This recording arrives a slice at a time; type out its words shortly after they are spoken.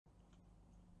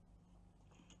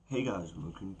Hey guys,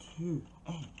 welcome to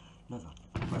another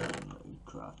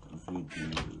Minecraft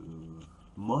video,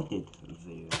 modded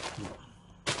video.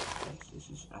 Yes, this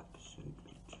is episode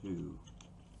 2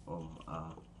 of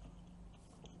our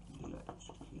Let's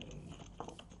Play.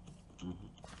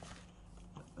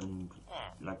 And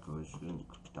like always, link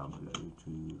down below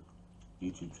to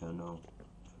YouTube channel,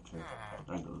 Twitter,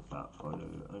 and all that, follow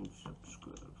and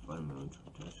subscribe, follow me on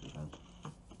Twitter so that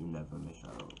you never miss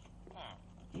out.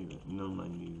 You know my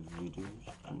new videos,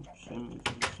 and same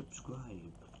if you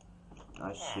subscribe.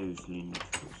 I seriously need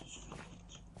to put this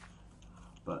fit.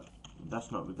 But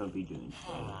that's not what we're going to be doing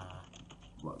today.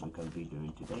 What we're going to be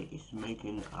doing today is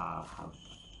making our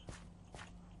house.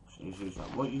 So it's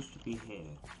like what used to be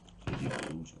here. So if you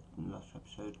didn't check in the last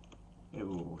episode, it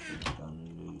will also be down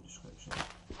in the description.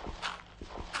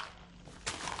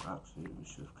 Actually, we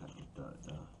should have kept that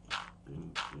there.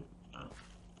 Boom, boom, out.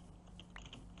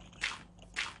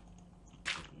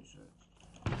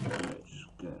 Let's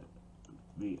get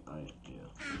the idea.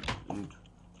 And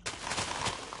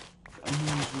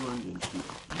anyone's wondering,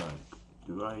 like,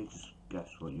 do I just guess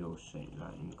what you're saying,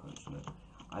 like, in the comments? No,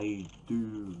 I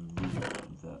do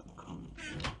read the comments.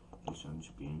 It sounds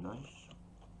being nice.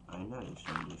 I know it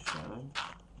sounds swearing.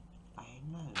 I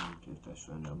know if that's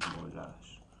when I'm more or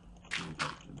less. You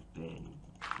get the bin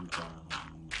down.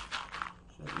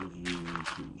 So if you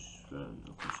can swear,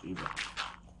 of course, either.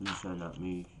 You swear at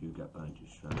me, you get burned. You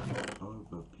swear at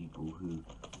other people who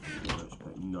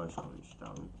expect nice comments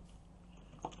down,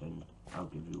 then I'll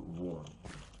give you a warning.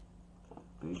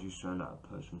 But if you swear at a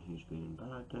person who's being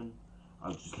bad, then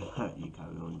I'll just let you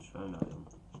carry on swearing at them.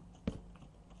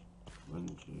 When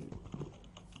you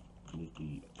need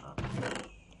the apples.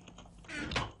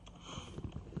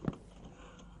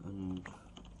 And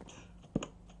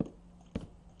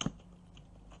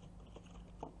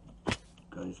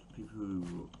guys,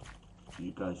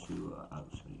 you guys who are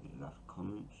actually left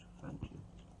comments, thank you.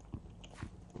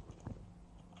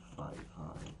 5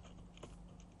 high.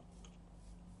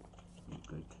 We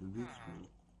go to this one.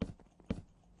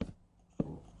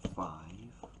 4, 5.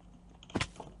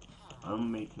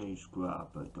 I'm making a square,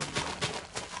 but don't worry,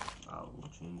 I will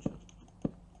change it.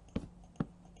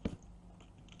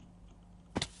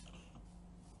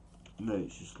 No,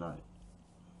 it's just like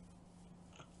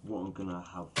what I'm gonna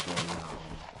have for now.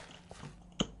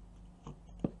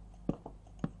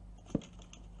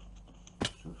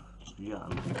 Yeah, I'm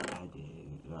gonna edit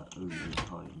it like over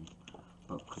time,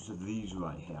 but because of these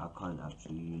right here, I can't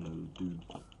actually, you know, do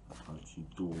actually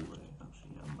doorway.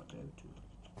 Actually, I might be able to.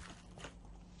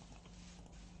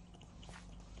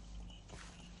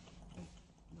 Hey,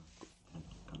 no, 10,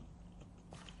 come.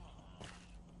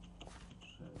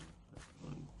 So,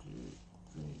 1, 2,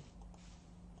 3.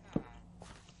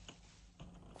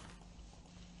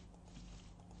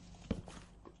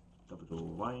 Double door,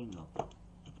 why not?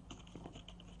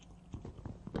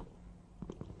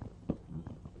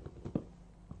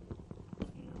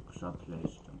 I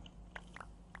placed them.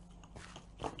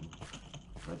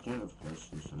 If I don't have placed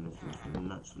this on this list, then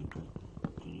naturally good.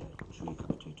 Then yeah, 3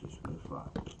 potatoes so far.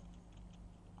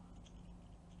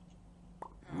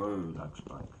 Whoa, that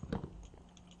spike.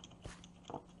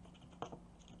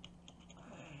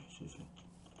 Seriously.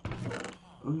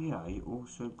 Oh yeah, I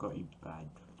also got a bed.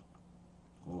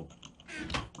 Or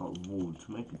got a wall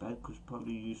to make a bed, because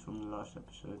probably used from the last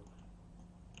episode.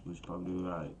 It was probably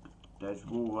like, there's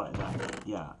wall right there.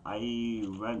 Yeah, I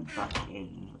went back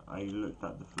in, I looked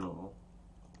at the floor.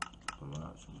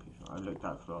 I looked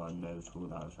at the floor and there was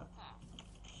wall. I was like,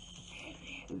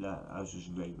 I was just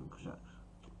raving because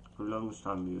for the longest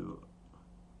time you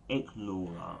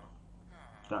ignore that.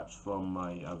 That's from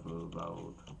my other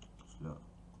world. It's not.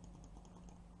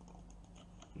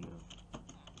 Yeah.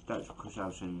 That's because I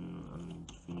was in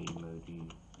thingy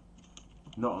mode.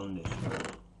 Not on this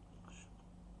one.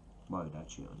 Why would I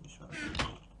cheat on this road?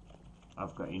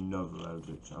 I've got another road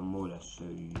which I'm more or less so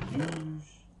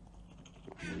use.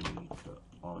 Need to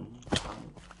on. So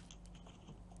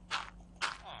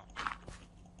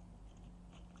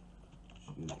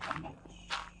yes.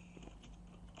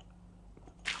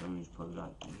 Someone's probably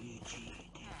like, yeah, cheating,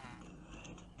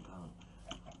 down.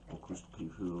 Of course,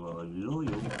 people who are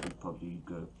loyal would probably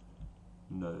go,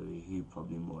 no, he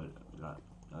probably more like,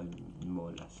 more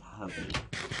or less have a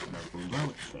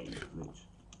route save, which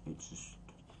it's just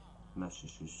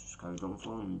messages just carried on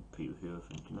from people who are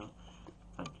thinking, oh,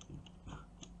 thank you.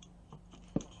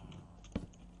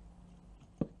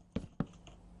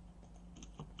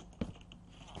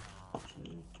 So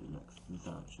to next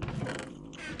that should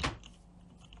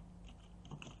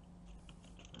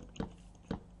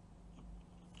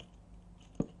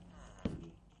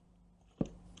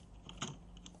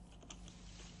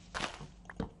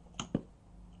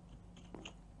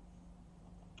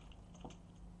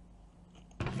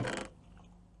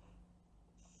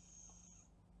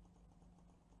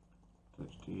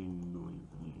annoying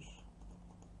thing is.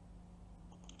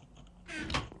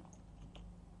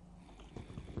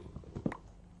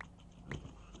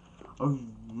 I was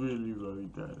really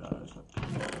worried that I was like,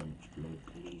 please don't explode,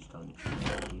 please don't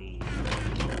explode.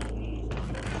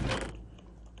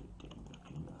 It didn't look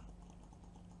enough.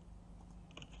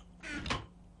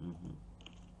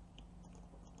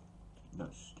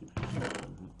 That's stupid.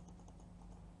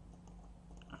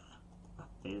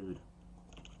 Dude.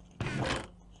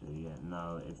 So yeah, now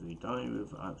if we die,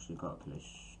 we've actually got a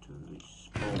place to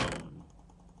respawn.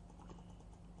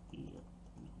 Yeah,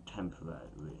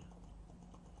 temporarily.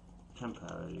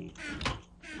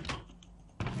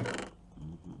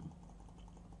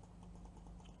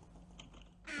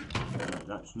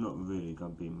 That's not really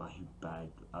gonna be my bag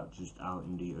just out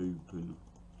in the open.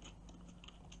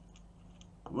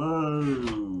 Whoa!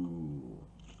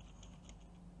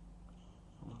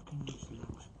 What can this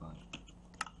looks like?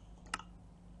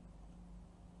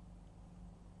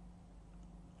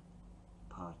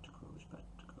 Particles,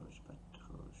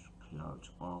 clouds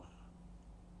off.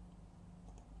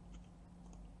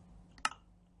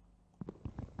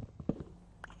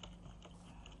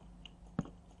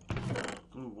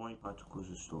 Why particles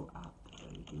are still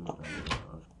activating, but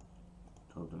I've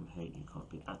told them, hey, you can't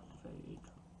be activated.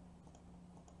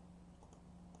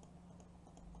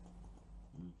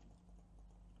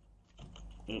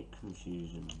 It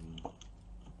confuses me.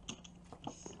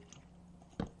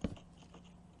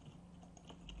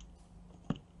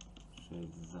 So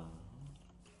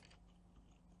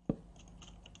that.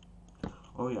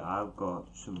 Oh yeah, I've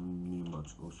got some new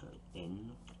mods also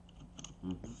in.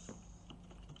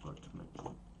 Got to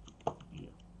mention. Yeah.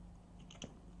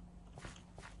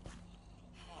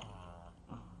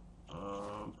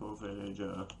 Poor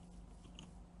villager.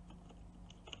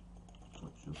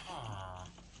 What's your...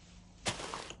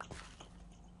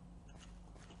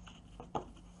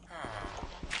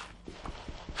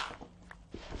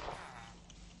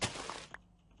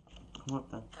 Come on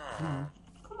then. Come on.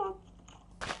 Come on.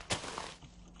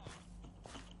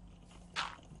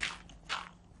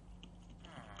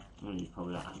 And he's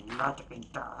probably like, I'm not a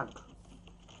dog.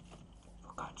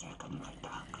 For God's sake, I'm not a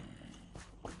dog.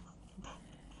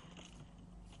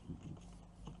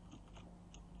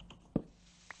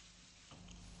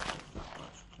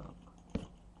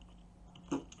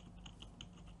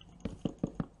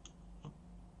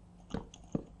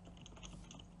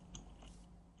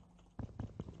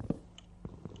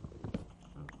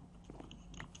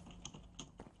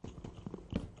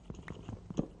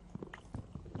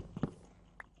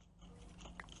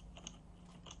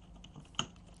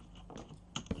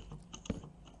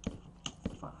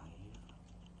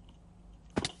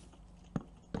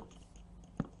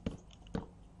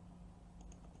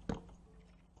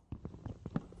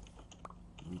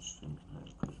 Interesting,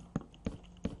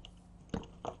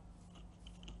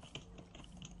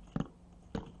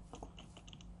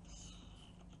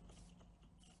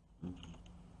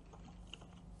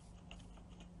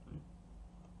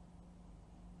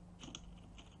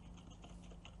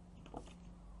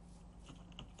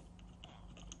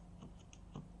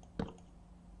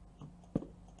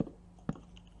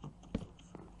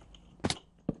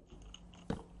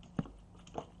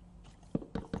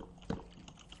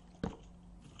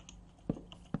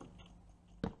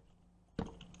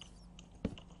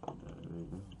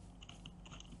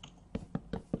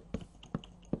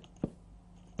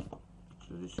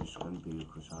 because this is going to be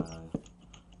because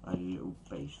I had a little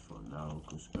base for now,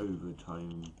 because over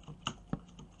time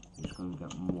it's going to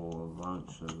get more around,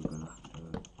 so we're going to have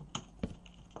to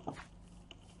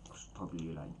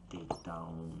probably like dig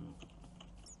down.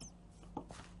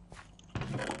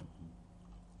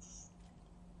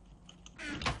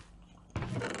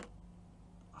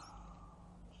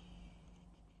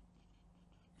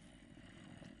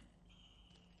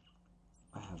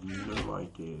 I have no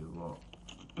idea what.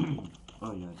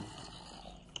 Oh yeah, I do.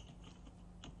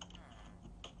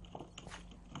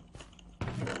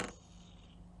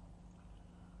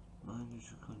 Mine is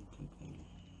going to take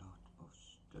a lot of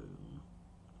stone.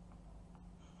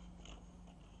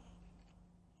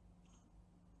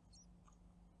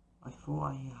 I thought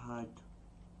I had.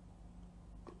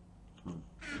 Wait.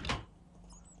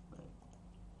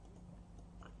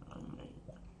 Can I make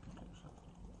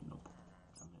something? Nope.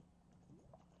 Damn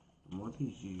it. What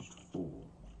is used for?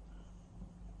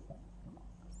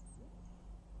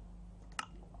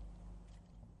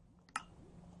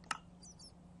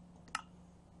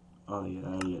 Oh yeah, a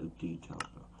little detail.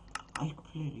 I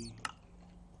clearly.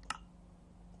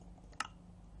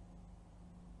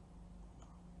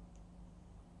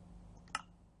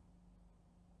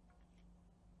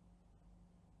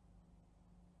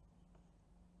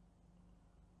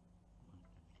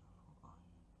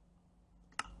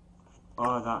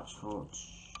 Oh, that's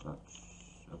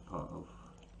a part of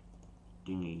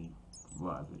Dingy,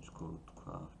 whatever it's called,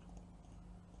 craft.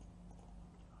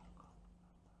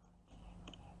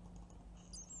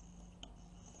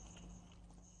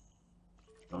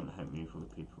 Don't hate me for the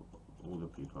people, all the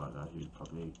people out there who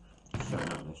probably shut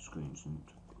out their screens and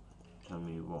tell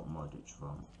me what mod it's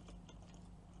from.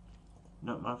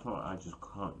 Not my fault, I just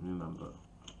can't remember.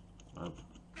 I'll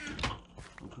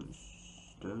put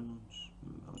stones.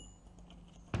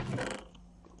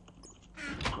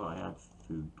 But I had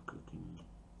food cooking.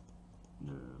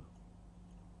 No.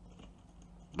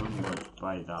 One was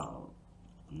by that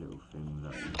little thing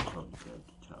that you probably be able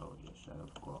to tell. Yes,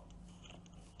 I've got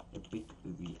a big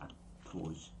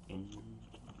reactors in.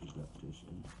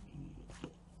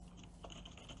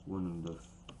 One of the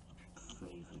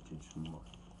favorited mod.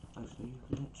 Actually,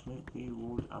 let's make the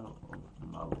wall out of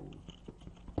marble.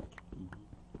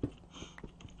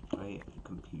 I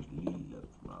completely love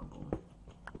marble.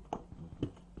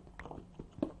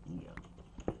 Yeah.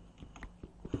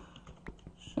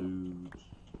 So,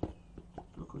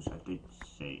 because I did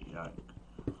say, like,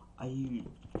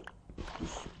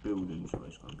 this building is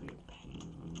always going to be a pain,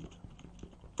 and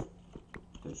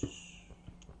this is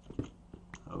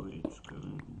how it's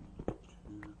going to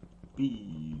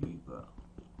be, but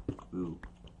we'll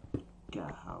get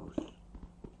a house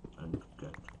and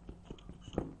get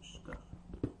some stuff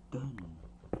done.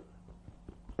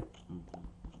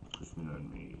 Because you know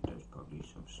me, there's probably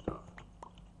some stuff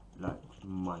like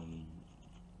mining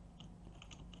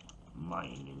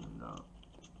and that.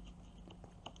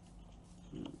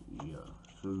 So yeah,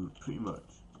 so pretty much.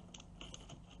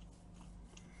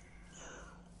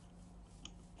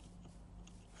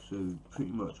 So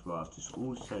pretty much what I've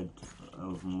all said,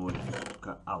 I've more or less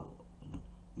cut out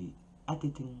the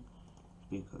editing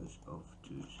because of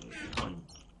to save time.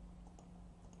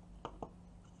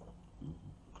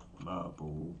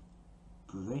 Marble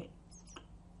brick,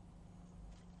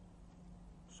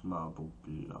 marble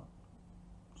block,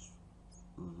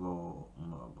 raw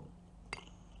marble.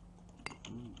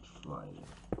 Try it.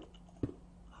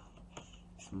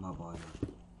 It's marble.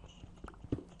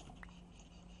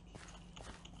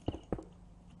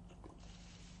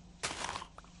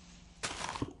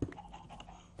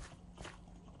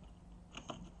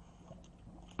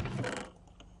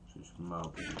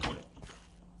 Marble brick.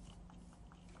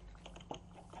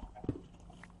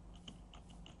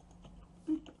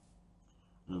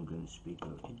 I'm going to speak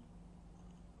out in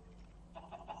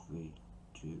 3,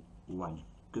 2, 1,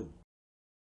 go.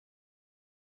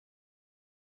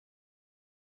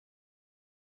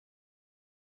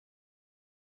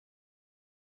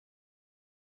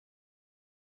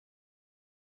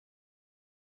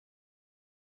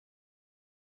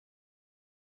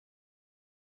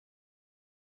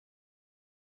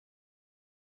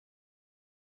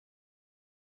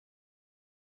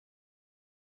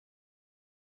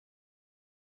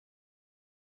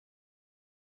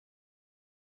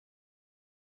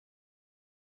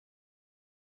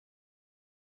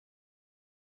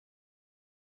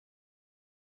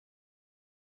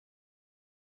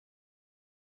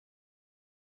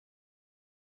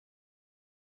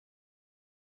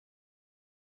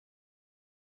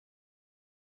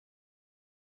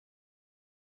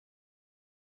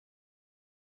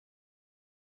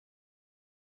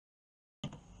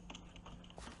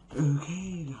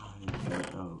 Okay guys,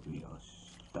 oh we are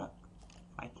stuck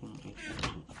fighting a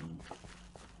skeleton,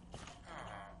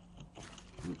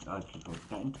 which I keep on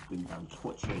forgetting to bring down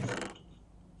torches.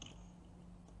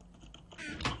 So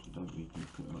don't we can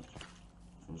pretty much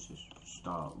finish this,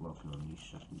 start working on these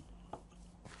second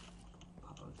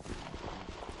part.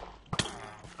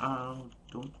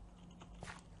 Don't.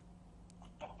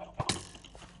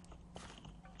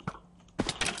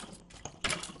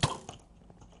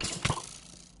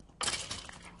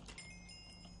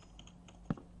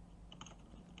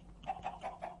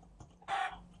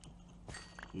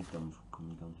 You're dumb for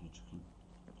coming down here, chicken.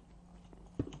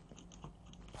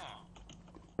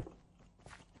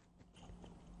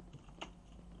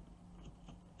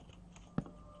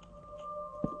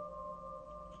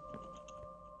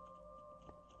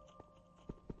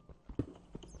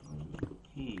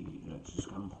 Okay, let's just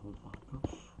come home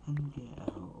and get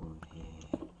out of here.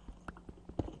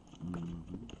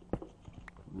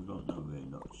 We don't know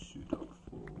we're not suited up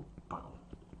for battle.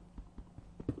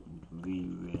 We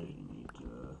really need to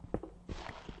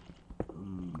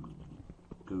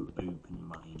go open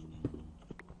mining,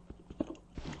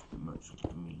 which pretty much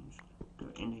means go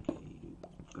in a cave,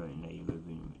 go in a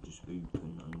room, just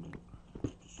open and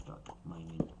just start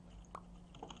mining.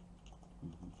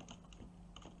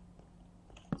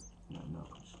 No, not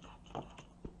spectacular.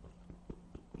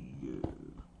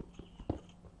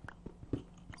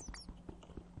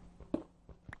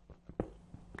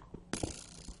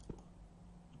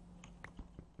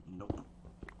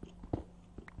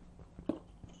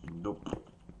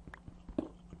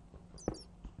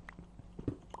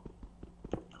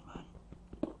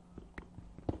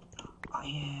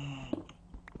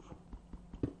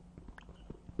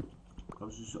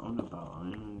 just on about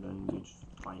it and then we just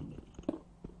find it.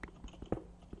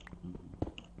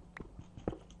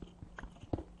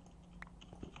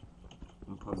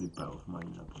 I'm probably better off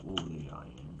mining up all the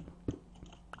iron,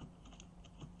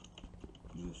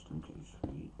 just in case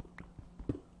we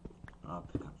pick up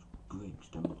bricks,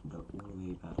 then we can go all the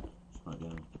way back, straight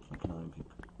down, like an iron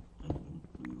pick, and then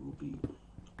we will be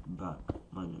back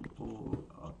mining all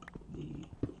up the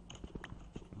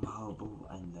marble,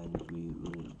 and then we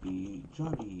will be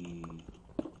jolly.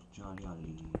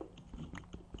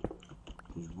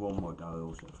 There's one more that I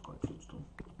also forgot to install.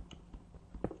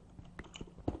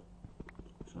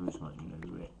 So this might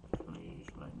know it. This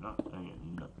might not. I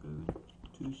am not going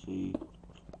to see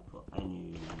for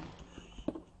any.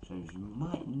 So as you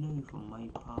might know from my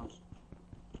past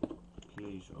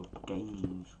plays of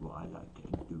games what I like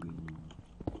doing.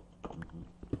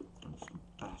 It's the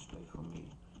best way for me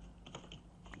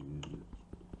to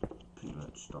pretty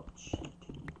much stop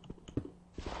cheating.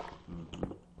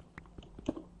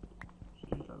 So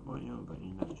you're like, what you know about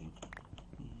imagine?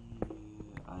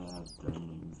 Yeah, I have done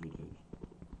in videos.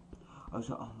 I was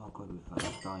like, oh my god, we found a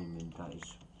diamond, that is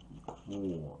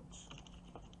quartz.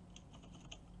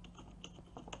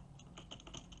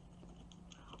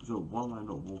 So why am I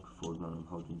not walking forward when I'm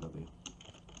holding W?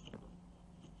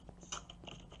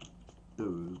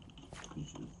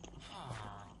 Because of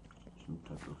some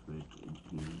type of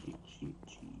glitchy.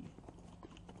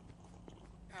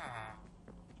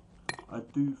 I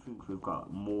do think we've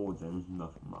got more than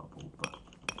enough marble, but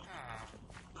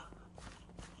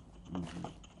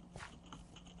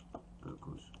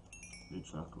because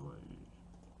it's like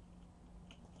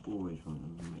always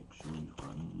want to make sure you've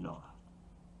got enough.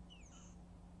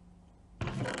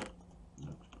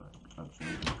 Looks like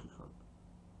absolutely cook up.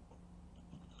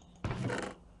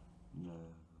 No,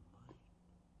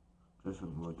 just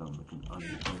think we're done making only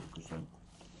 20%.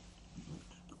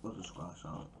 What the scratch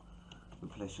out?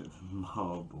 Replace it with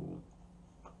marble.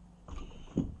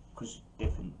 Because it's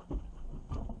different.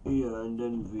 Yeah, and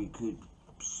then we could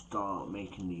start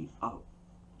making the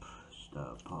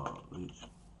upstairs part, which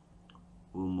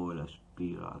will more or less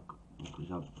be like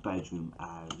because our bedroom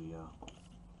area.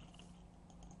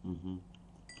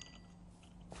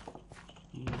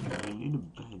 Yeah, we need a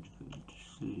bed to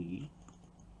sleep.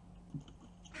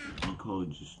 You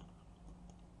can't just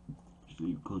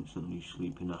constantly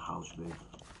sleep in a house with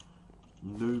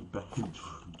no bedroom.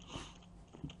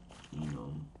 You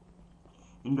know.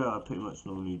 In there I pretty much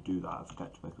normally do that. I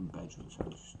forget to make a bedroom, so I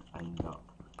just end up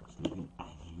sleeping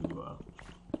anywhere.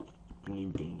 I can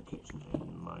even be in the kitchen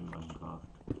in my Minecraft.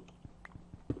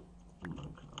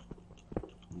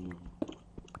 Yeah.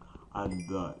 I'm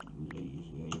that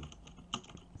lazy.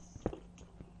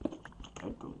 I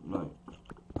don't know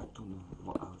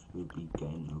what else we'll be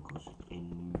getting because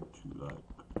into like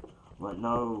right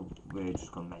now we're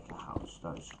just gonna make a house.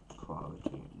 That's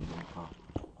priority number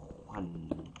 1.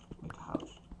 Make a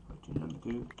house. Priority number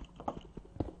 2.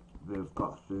 We've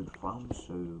got a food farm,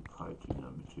 so priority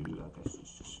number 2 I guess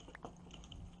it's just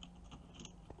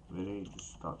really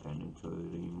just start getting into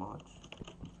the mods.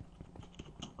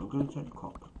 I'm gonna take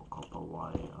copper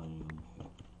while I am here.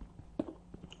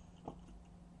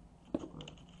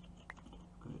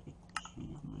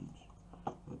 Achievements.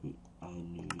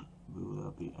 Will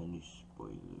there be any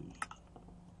spoilers?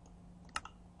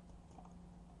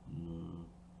 No.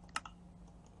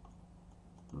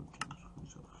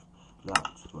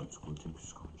 That's what's called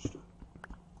Tinker's Construct.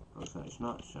 Also, it's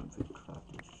not something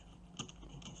crafted.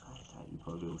 You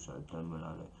probably also have done when I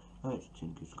like, oh, it's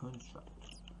Tinker's Construct.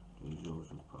 There's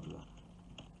also probably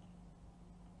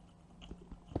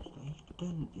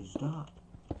Satan, is that?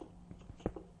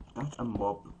 That's a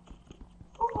mob.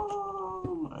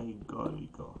 Oh my god.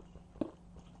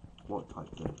 What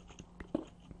type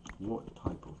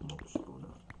of mob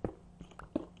spawner?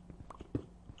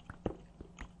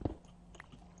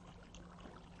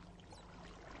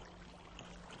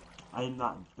 I'm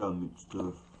not dumb, it's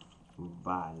the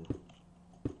Val.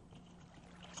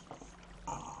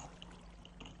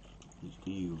 It's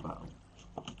the you battle.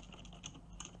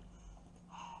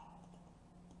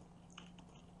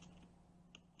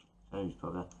 So he's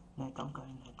probably no, don't go,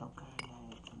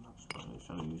 it's a mob spawner.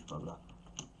 So he's probably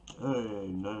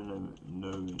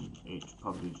no, it's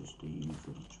probably just the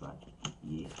usual track.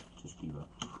 Yeah, just the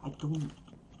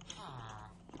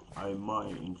I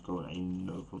might install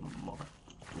another mod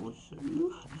also,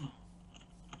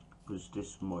 because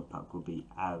this mod pack will be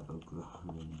ever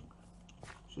growing.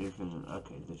 So if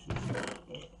okay, this is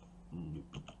it. Nope.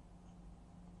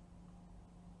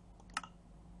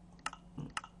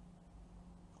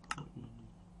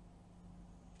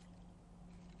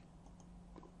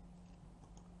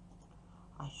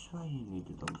 I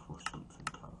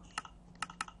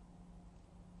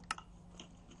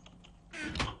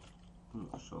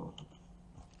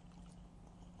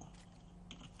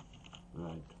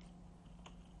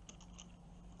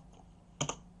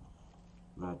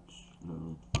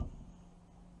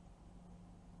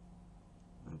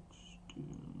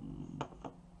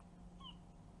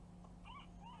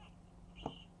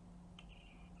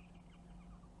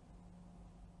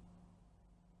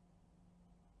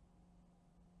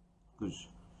Because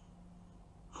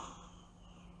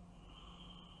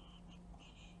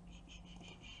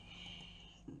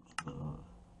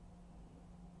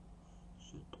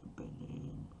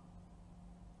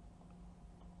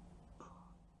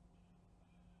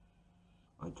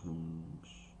items,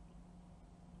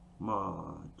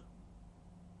 mod.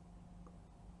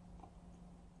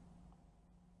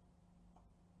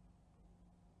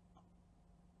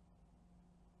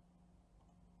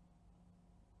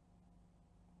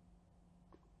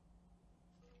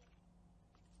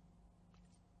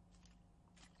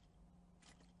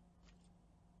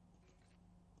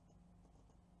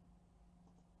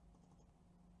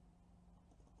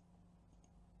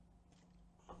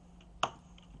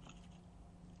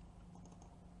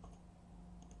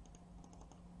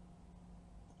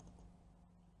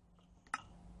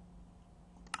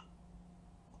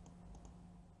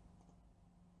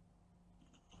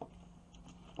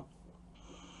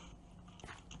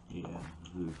 Yeah,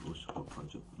 who's also got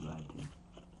Project Aladdin?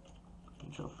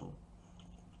 Which I thought,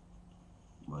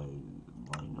 why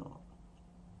not?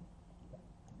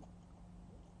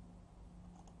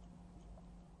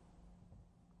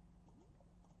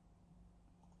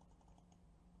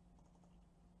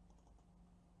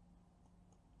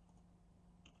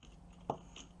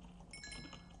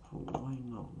 Why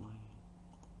not? Why?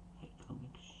 Hey,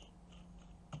 comics.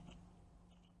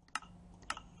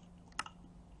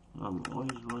 I'm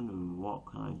always wondering what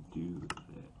can I do with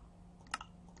it.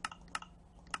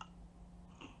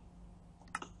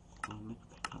 I'll make a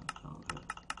pickaxe out of it.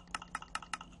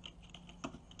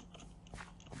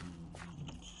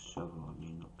 Shovel, I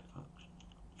mean, not pickaxe.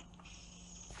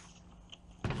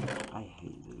 I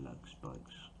hate the lag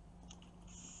spikes.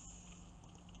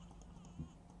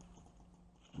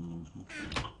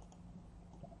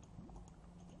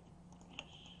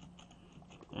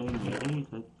 Hey,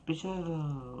 the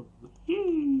bishop!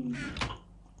 Yee!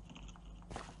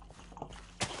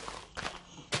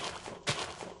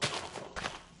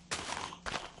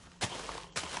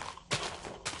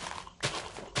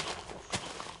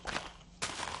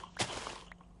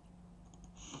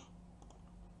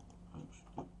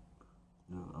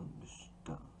 No, I'm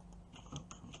stuck.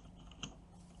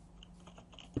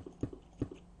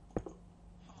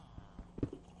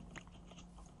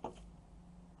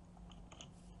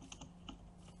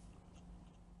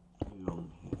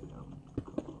 Long here,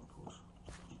 got apples.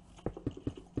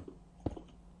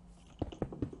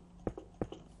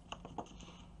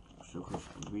 So, cause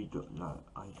we don't like,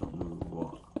 I don't know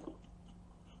what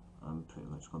I'm pretty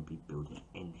much gonna be building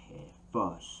in here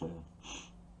first. So,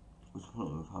 what's the point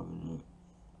of having it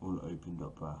all opened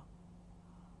up? I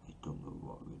don't know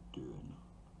what we're doing.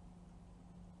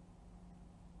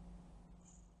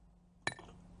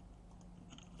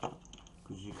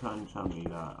 Because you can't tell me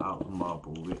that out of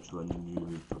marble which one you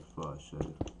would prefer. So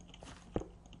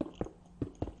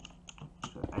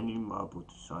any marble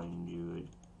design you would.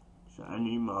 So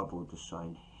any marble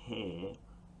design here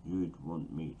you would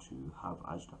want me to have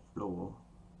as the floor,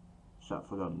 except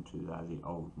for them two, they're the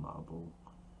old marble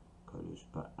colours,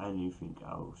 but anything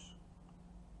else,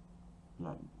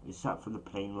 like except for the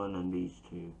plain one and these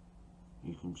two,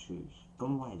 you can choose.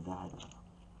 Don't know why that.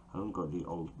 I haven't got the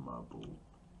old marble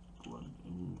one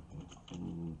in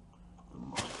the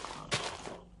mod pack.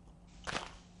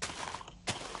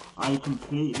 I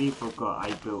completely forgot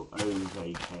I built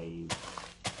Ove Cave.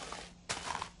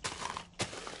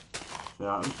 So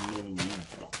that was nearly me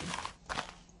dead.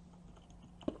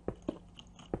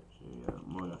 So yeah,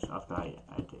 more or less after I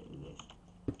edited this.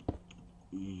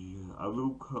 Yeah, I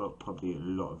will cut probably a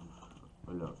lot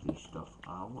of this stuff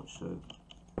out, so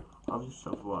other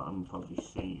stuff what I'm probably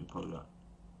saying, you're probably like,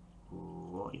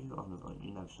 what are you on about?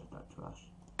 You never said that to us.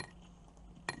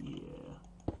 Yeah.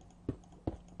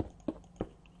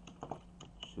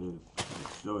 So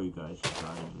sorry guys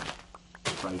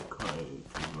if I cut it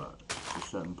to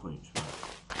certain points, right?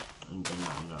 And then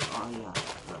I'm like, oh yeah,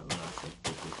 like when I said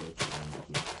difficult to end the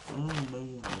game. No,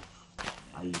 you have.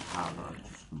 I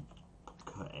just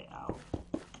cut it out.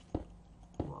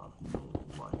 Well, I know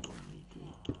why I don't need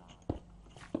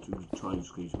to try and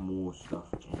squeeze more stuff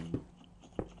in.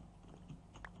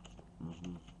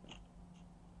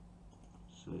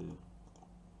 So, I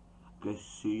guess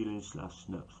ceiling / next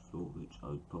floor, which I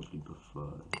would probably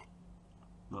prefer.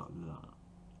 Not that.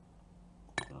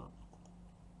 So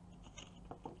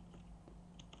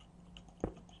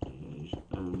yeah, it's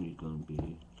only gonna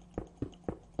be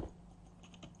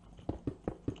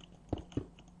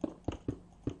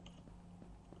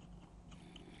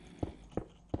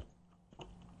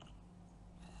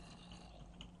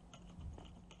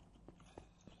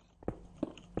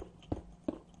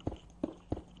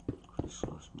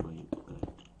Christmas, mate.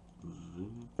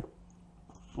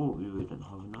 thought we wouldn't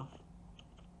have enough.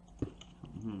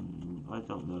 I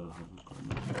don't know how we've got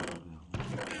enough.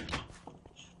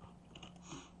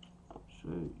 So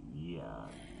yeah,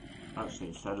 actually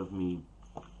instead of me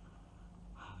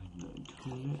having a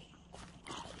toilet,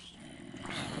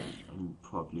 I'm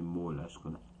probably more or less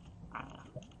gonna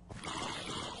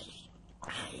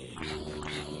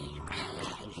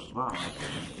wow,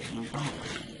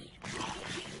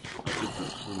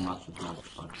 too massive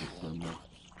I could do now.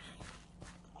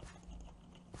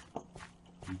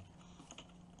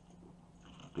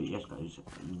 But yes guys,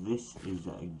 this is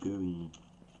going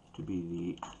to be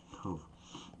the end of,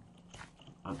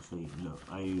 actually no,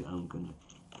 I am going to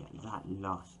get that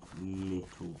last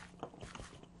little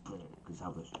bit, because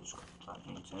that was just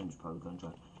someone's probably going to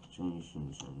try, someone's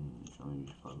probably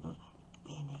going to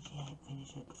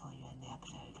finish it before you end the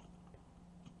episode.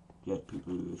 Yes,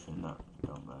 people who are saying that,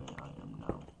 don't worry, I am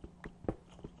now.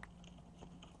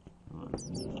 This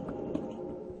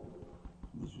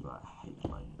is why I hate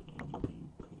my MD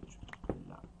page.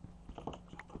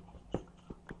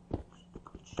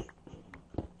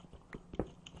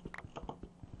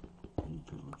 You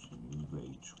people see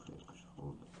rage clicks for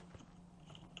them.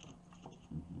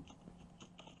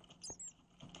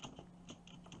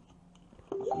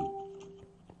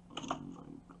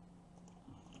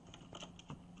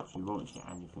 So you won't see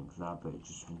anything for that, but it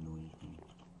just annoys me.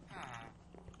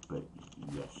 But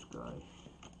yes, guys.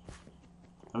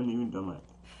 I haven't even done my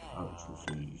outro,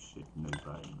 so you should know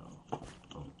by now.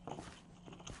 Oh.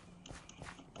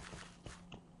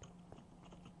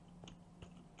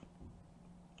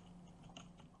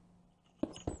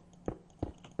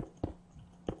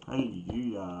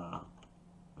 Hallelujah.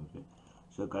 Okay.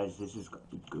 So guys, this is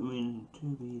going to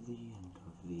be the end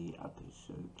of the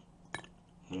episode.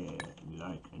 Here,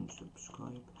 like and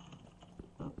subscribe.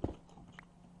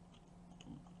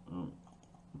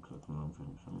 Click on wrong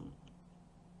thing.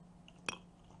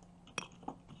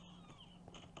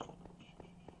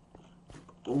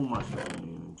 All my stuff in the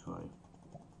inventory.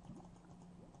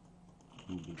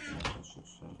 I should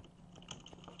say.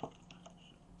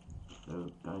 So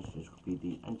guys, this will be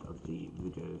the end of the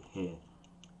video here.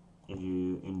 If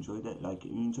you enjoyed it, like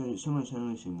it, you enjoyed it so much and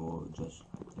anything more, just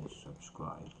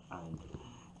subscribe and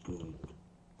good.